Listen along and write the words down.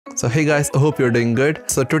So hey guys, I hope you're doing good.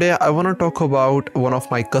 So today I want to talk about one of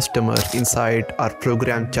my customers inside our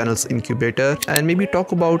program channels incubator and maybe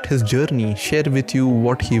talk about his journey, share with you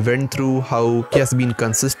what he went through, how he has been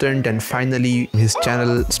consistent and finally his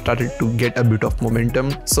channel started to get a bit of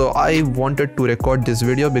momentum. So I wanted to record this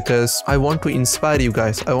video because I want to inspire you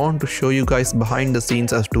guys. I want to show you guys behind the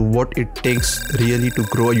scenes as to what it takes really to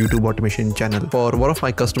grow a YouTube automation channel. For one of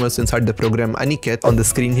my customers inside the program, Aniket, on the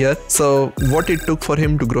screen here. So what it took for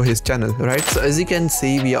him to grow his channel, right? So as you can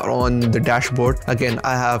see, we are on the dashboard. Again,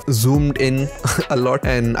 I have zoomed in a lot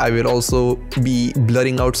and I will also be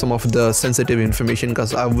blurring out some of the sensitive information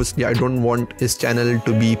because obviously I don't want his channel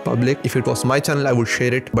to be public. If it was my channel, I would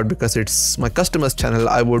share it, but because it's my customer's channel,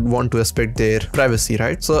 I would want to respect their privacy,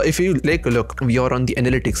 right? So if you take a look, we are on the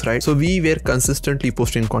analytics, right? So we were consistently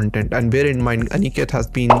posting content, and bear in mind, Aniket has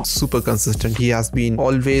been super consistent. He has been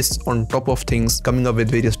always on top of things, coming up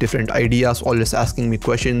with various different ideas, always asking me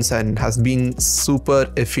questions, and has been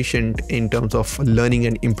super efficient in terms of learning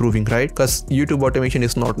and improving, right? Because YouTube automation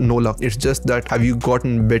is not no luck. It's just that have you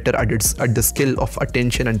gotten better at the skill of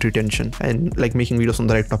attention and retention and like making videos on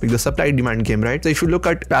the right topic, the supply demand game, right? So if you look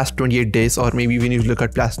at past 28 days or maybe when you look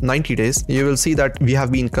at past 90 days, you will see that we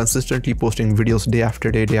have been consistently posting videos day after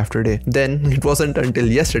day, day after day. Then it wasn't until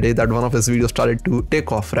yesterday that one of his videos started to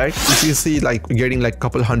take off, right? If you see like getting like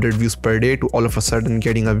couple hundred views per day to all of a sudden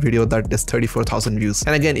getting a video that is 34,000 views.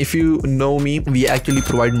 And again, if you know me, we actually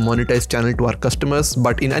provide monetized channel to our customers,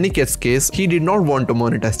 but in Aniket's case, he did not want to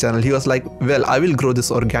monetize channel. He was like, well, I will grow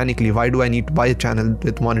this organically. Why do I need to buy a channel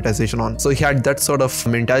with monetization on? So he had that sort of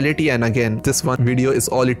mentality, and again, this one video is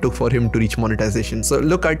all it took for him to reach monetization. So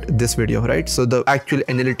look at this video, right? So the actual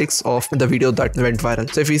analytics of the video that went viral.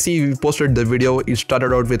 So if you see, we posted the video, it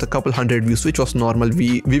started out with a couple hundred views, which was normal.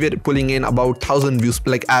 We were pulling in about 1,000 views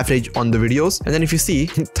like average on the videos, and then if you see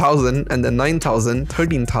 1,000 and then 9,000,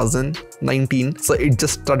 13,000, 19, so it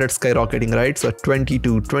just started skyrocketing, right? So 20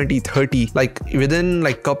 to 20, 30, like within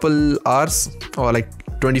like couple hours or like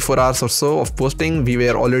 24 hours or so of posting, we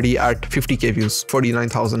were already at 50k views,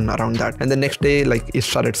 49,000 around that. And the next day, like it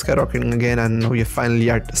started skyrocketing again, and now we're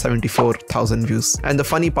finally at 74,000 views. And the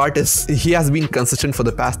funny part is he has been consistent for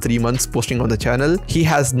the past 3 months posting on the channel. He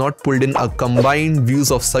has not pulled in a combined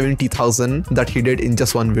views of 70,000 that he did in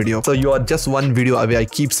just one video. So you are just one video away. I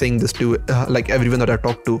keep saying this to like everyone that I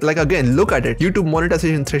talk to. Like again, look at it. YouTube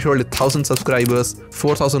monetization threshold is 1,000 subscribers,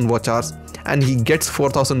 4,000 watch hours, and he gets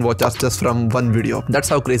 4,000 watch hours just from one video.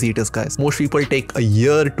 That's how crazy it is, guys. Most people take a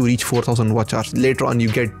year to reach 4,000 watch hours. Later on, you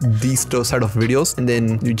get these set of videos and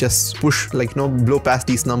then you just push, like, blow past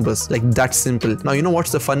these numbers. Like, that's simple. Now, you know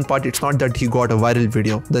what's the fun part? It's not that he got a viral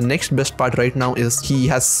video. The next best part right now is he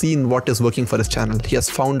has seen what is working for his channel. He has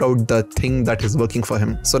found out the thing that is working for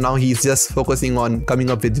him. So now he's just focusing on coming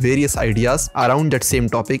up with various ideas around that same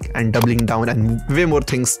topic and doubling down, and way more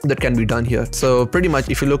things that can be done here. So pretty much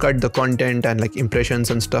if you look at the content and like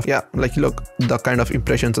impressions and stuff, yeah, like look, the kind of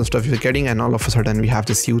impressions and stuff you're getting, and all of a sudden we have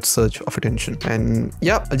this huge surge of attention. And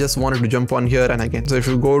yeah, I just wanted to jump on here. And again, so if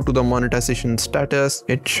you go to the monetization status,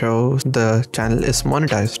 it shows the channel is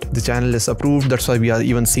monetized, the channel is approved. That's why we are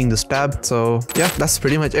even seeing this tab. So yeah, that's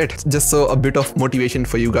pretty much it. Just so a bit of motivation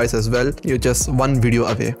for you guys as well. You're just one video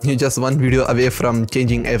away. You're just one video away from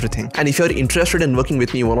changing everything. And if you're interested in working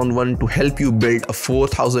with me one-on-one to help you build a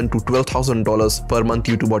 $4,000 to $12,000 per month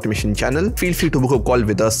YouTube automation channel, feel free to book a call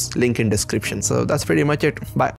with us. Link in description. So that's pretty much it. Bye.